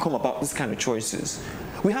did we come about this kind of choices?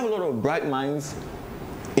 We have a lot of bright minds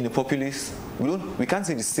in the populace. We can't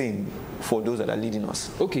say the same for those that are leading us.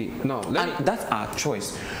 Okay, now that's our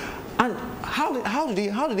choice. And how do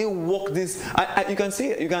they work this? You can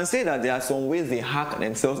say that there are some ways they hack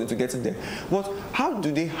themselves into getting there. But how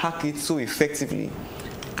do they hack it so effectively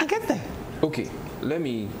and get there? Okay, let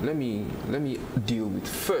me deal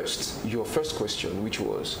with your first question, which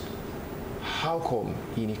was, how come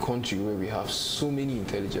in a country where we have so many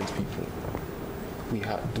intelligent people,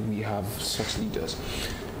 do we have such leaders?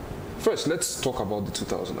 First, let's talk about the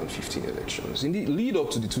 2015 elections. In the lead up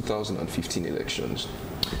to the 2015 elections,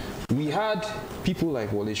 we had people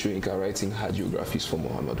like Wole Soyinka writing hagiographies for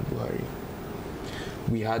Muhammadu Buhari.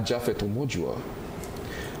 We had Japhet Omojua.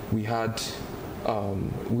 We had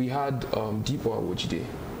Dipo Awojide,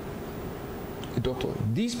 a doctor.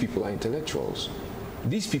 These people are intellectuals.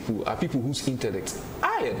 These people are people whose intellect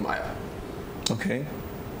I admire. Okay.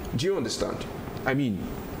 Do you understand? I mean,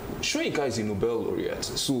 Soyinka is a Nobel laureate,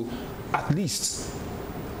 so at least,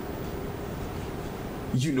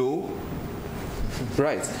 you know,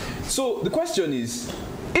 right. So the question is,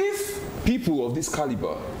 if people of this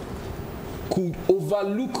caliber could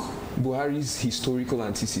overlook Buhari's historical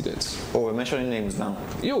antecedents. Oh, we're mentioning names now.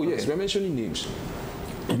 Yes, we're mentioning names.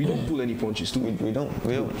 We don't pull any punches, do we? We don't.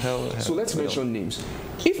 Hell, so let's mention names.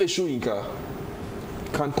 If a Soyinka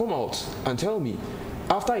can come out and tell me,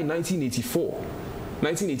 after in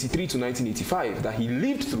 1983 to 1985, that he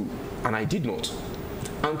lived through, and I did not,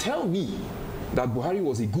 and tell me that Buhari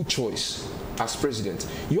was a good choice as president,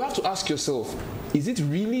 you have to ask yourself, is it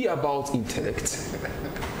really about intellect?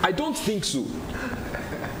 I don't think so.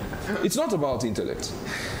 It's not about intellect.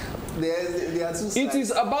 There are two sides. It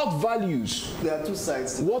is about values. There are two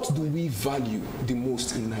sides. What do we value the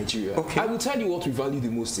most in Nigeria? Okay. I will tell you what we value the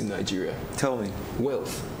most in Nigeria. Tell me.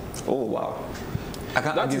 Wealth. Oh, wow. I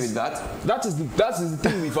can't argue with that. That is the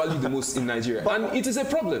thing we value the most in Nigeria. And it is a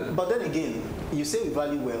problem. But then again, you say we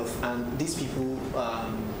value wealth, and these people,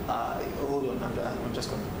 hold on, I'm just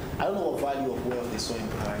coming. I don't know what value of wealth they saw in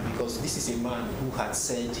Buhari, because this is a man who had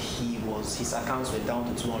said his accounts were down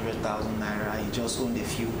to 200,000 naira. He just owned a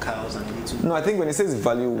few cows and a little. No, I think when he says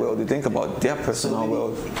value wealth, they think about their personal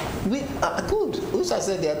wealth. Good. Which I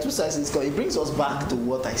said there are two sides to this. It brings us back to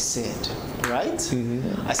what I said, right?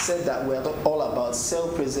 I said that we're all about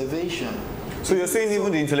self-preservation. So you're saying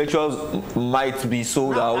even the intellectuals might be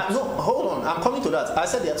sold out? No, hold on. I'm coming to that. I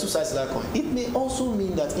said there are two sides to that coin. It may also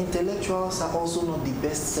mean that intellectuals are also not the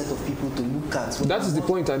best set of people to look at. That is the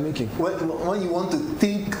point I'm making. When you want to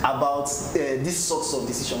think about these sorts of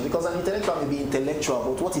decisions, because an intellectual may be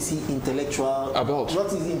intellectual, but what is he intellectual about?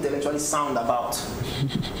 What is he intellectually sound about?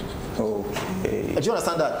 Okay. Do you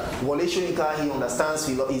understand that? Wole Soyinka, he understands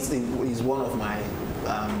is one of my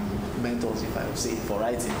mentors, if I would say, for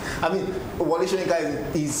writing. I mean, Wole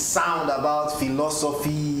Soyinka is sound about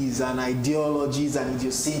philosophies and ideologies and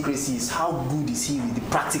idiosyncrasies. How good is he with the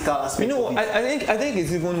practical aspect? You know, of it? I think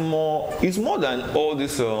it's even more. It's more than all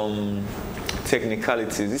these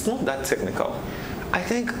technicalities. It's not that technical. I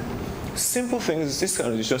think simple things. These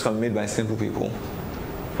kind of decisions can be made by simple people.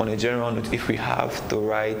 On a general note, if we have the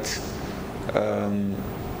right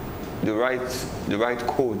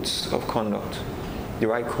codes of conduct. The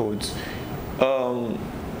right codes.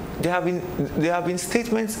 There have been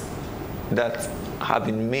statements that have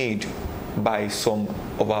been made by some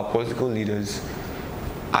of our political leaders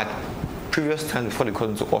at previous times before they got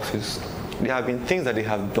into office. There have been things that they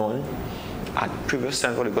have done at previous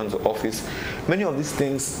times before they got into office. Many of these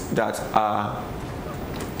things that are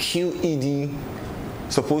QED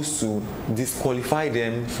supposed to disqualify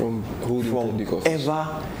them from ever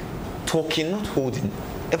talking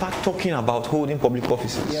about holding public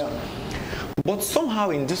offices. Yeah. But somehow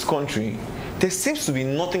in this country, there seems to be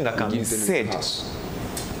nothing that can be said.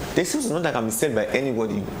 There seems to be nothing that can be said by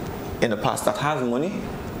anybody in the past that has money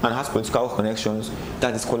and has political connections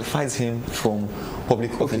that disqualifies him from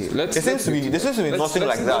public office. There seems to be nothing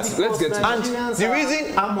like that. Let's get to and the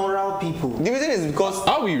reason amoral people. The reason is because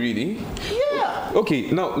are we really? Yeah. Okay,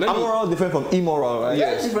 now amoral different from immoral, right?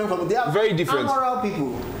 Yes, different from they are very different. Amoral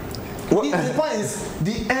people. The point is,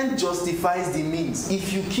 the end justifies the means.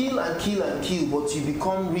 If you kill and kill and kill, but you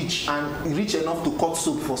become rich and rich enough to cut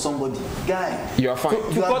soap for somebody, guy, you are fine.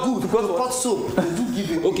 You are good to cut soap. To do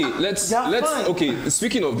give away. Okay, let's. Okay,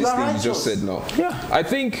 speaking of this thing you just said now, I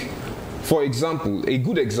think, for example, a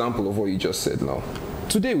good example of what you just said now.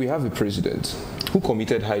 Today we have a president who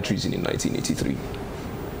committed high treason in 1983.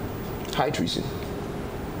 High treason.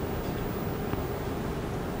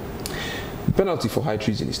 The penalty for high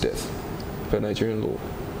treason is death, per Nigerian law.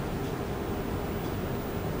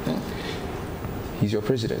 He's your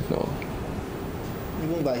president now.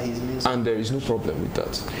 Even by his means. And there is no problem with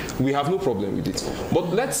that. We have no problem with it. But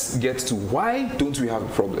let's get to why don't we have a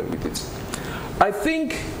problem with it? I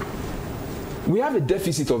think we have a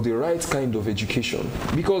deficit of the right kind of education,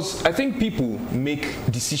 because I think people make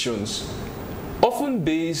decisions often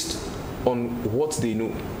based on what they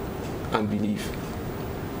know and believe.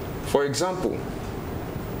 For example,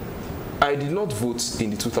 I did not vote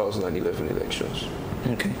in the 2011 elections.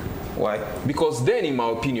 Okay. Why? Because then, in my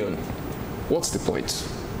opinion, what's the point?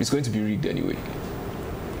 It's going to be rigged anyway.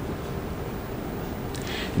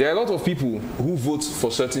 There are a lot of people who vote for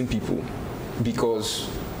certain people because,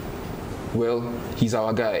 well, he's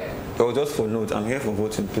our guy. Oh, just for note, I'm here for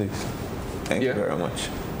voting, please. Thank you very much.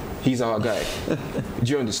 He's our guy.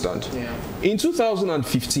 Do you understand? Yeah. In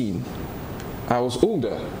 2015, I was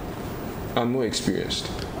older and more experienced.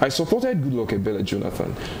 I supported Goodluck Ebele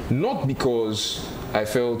Jonathan, not because I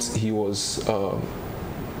felt he was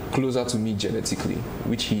closer to me genetically,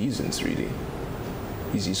 which he isn't really.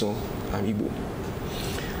 He's his own, I'm Igbo.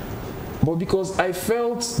 But because I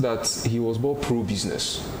felt that he was more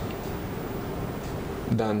pro-business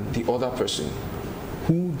than the other person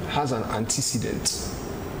who has an antecedent,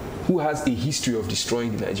 who has a history of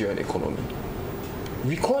destroying the Nigerian economy.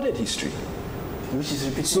 Recorded history. Which is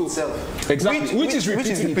repeating itself. Exactly. Which is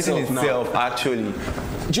repeating itself actually.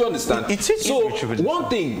 Do you understand? So one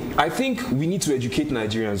thing I think we need to educate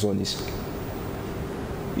Nigerians on is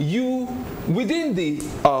within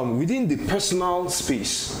the personal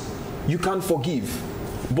space, you can forgive,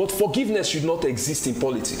 but forgiveness should not exist in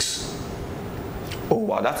politics. Oh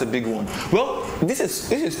wow, that's a big one. Well, this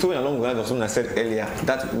is towing along the lines of something I said earlier,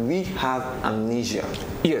 that we have amnesia.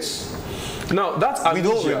 Yes. Now that's amnesia.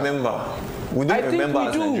 We don't remember. We don't remember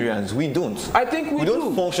as Nigerians. We don't. I think we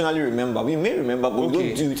don't functionally remember. We may remember, but we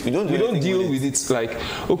don't do it. We don't deal with it. Like,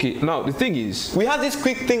 okay, now the thing is, we have this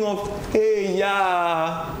quick thing of, hey,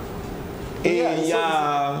 yeah. Hey,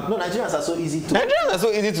 yeah. No, Nigerians are so easy to. Nigerians are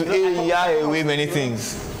so easy to, hey, yeah, away many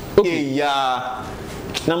things. Okay. Hey, yeah.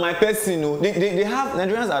 Now my person, they have,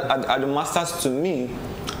 Nigerians are the masters to me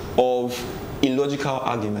of illogical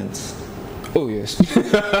arguments. Oh yes.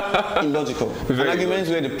 Illogical. An argument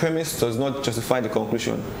where the premise does not justify the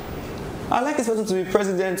conclusion. I like this person to be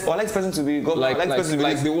president, or I like this person to be governor.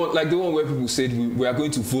 Like the one where people said we are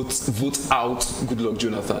going to vote out Goodluck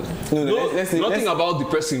Jonathan. Nothing about the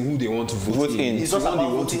person who they want to vote in. It's just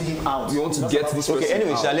about voting him out. We want to get this person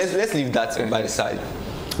anyway, out. let's leave that by the side.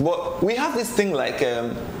 But we have this thing like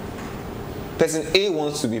person A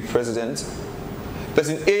wants to be president.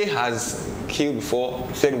 Person A has killed before,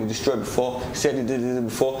 said he would destroy before, said he did it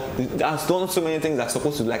before, has done so many things that's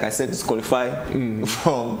supposed to, like I said, disqualify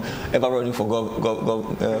from ever running for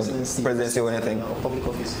presidency or anything. Public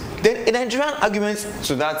office. Then a Nigerian argument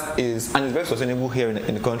to that is, and it's very sustainable here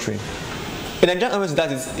in the country, a Nigerian argument to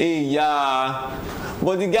that is, hey, yeah,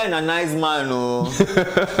 but the guy is a nice man, oh.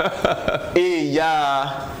 Hey,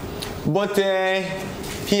 yeah, but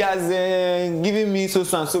he has given me so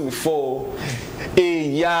and so before. Hey,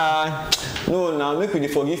 yeah, no, now make me the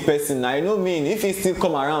forgive person. I know mean if he still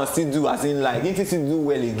come around, still do as in like, if he still do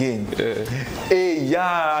well again. Hey,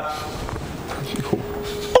 yeah.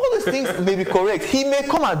 All these things may be correct. He may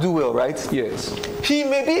come and do well, right? Yes. He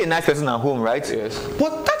may be a nice person at home, right? Yes.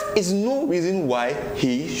 But that is no reason why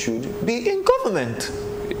he should be in government.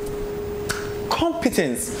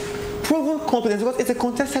 Competence, proven competence, because it's a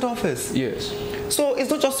contested office. Yes. So it's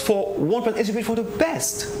not just for one person, it should be for the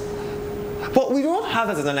best. But we don't have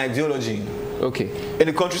that as an ideology. Okay. In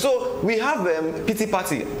the country. So we have PT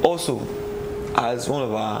Party also as one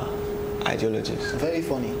of our ideologies. Very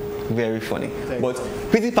funny. Very funny. But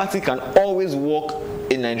funny. PT Party can always work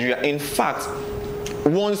in Nigeria. In fact,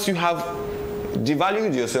 once you have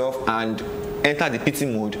devalued yourself and enter the PT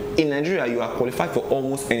mode, in Nigeria you are qualified for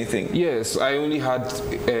almost anything. Yes, I only had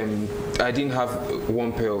I didn't have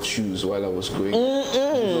one pair of shoes while I was growing.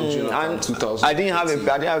 And 2000. I didn't have a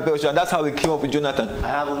pair of shoes. That's how we came up with Jonathan. I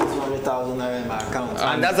have only 200,000 naira in my account.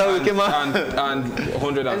 And that's how we came out. And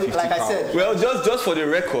 150 like I said. Well, just for the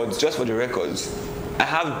records, I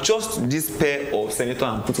have just this pair of senator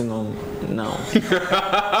I'm putting on now.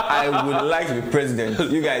 I would like to be president.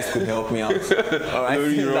 You guys could help me out. All right.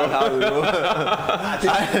 That's how we roll.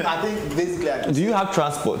 I think basically. Do you have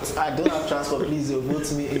transport? I don't have transport. Please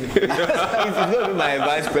vote me in. If he's going to be my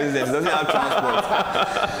vice president, he doesn't have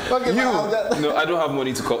transport. Okay, No, I don't have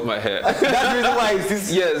money to cut my hair. That's the reason why it's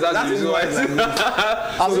this. Yes, that's the reason why it's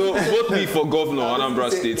So vote me for governor Anambra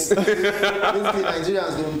State. Basically,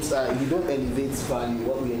 Nigerians we don't elevate value.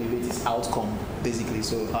 What we elevate is outcome, basically.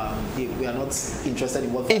 So we are not interested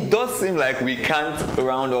in what value. It does seem like we can't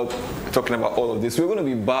round up talking about all of this. We're going to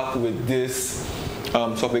be back with this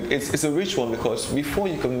topic. It's a rich one because before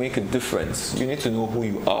you can make a difference, you need to know who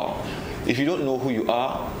you are. If you don't know who you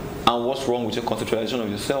are and what's wrong with your conceptualization of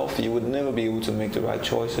yourself, you would never be able to make the right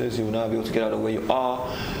choices. You would never be able to get out of where you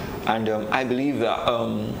are. And I believe that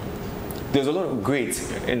there's a lot of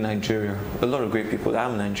greats in Nigeria, a lot of great people.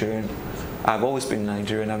 I'm Nigerian. I've always been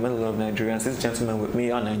Nigerian. I've met a lot of Nigerians. These gentlemen with me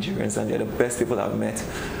are Nigerians, and they're the best people I've met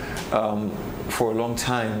for a long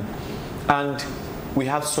time. And we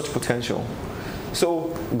have such potential. So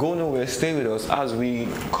go nowhere, stay with us as we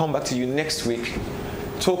come back to you next week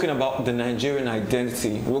talking about the Nigerian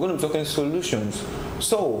identity. We're going to be talking solutions.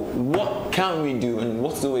 So what can we do and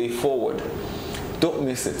what's the way forward? Don't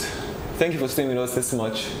miss it. Thank you for staying with us this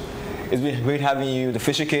much. It's been great having you, the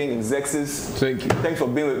Fisher King and Zexus. Thank you. Thanks for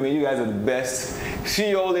being with me. You guys are the best. See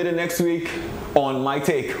you all later next week on My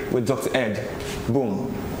Take with Dr. Ed.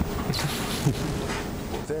 Boom.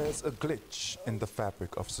 There's a glitch in the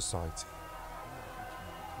fabric of society.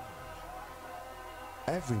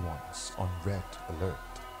 Everyone's on red alert.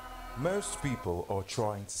 Most people are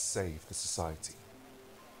trying to save the society.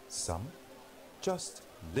 Some just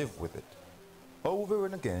live with it. Over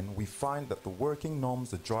and again, we find that the working norms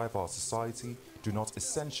that drive our society do not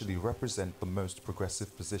essentially represent the most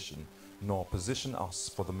progressive position, nor position us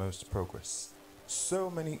for the most progress. So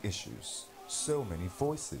many issues, so many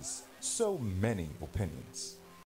voices, so many opinions.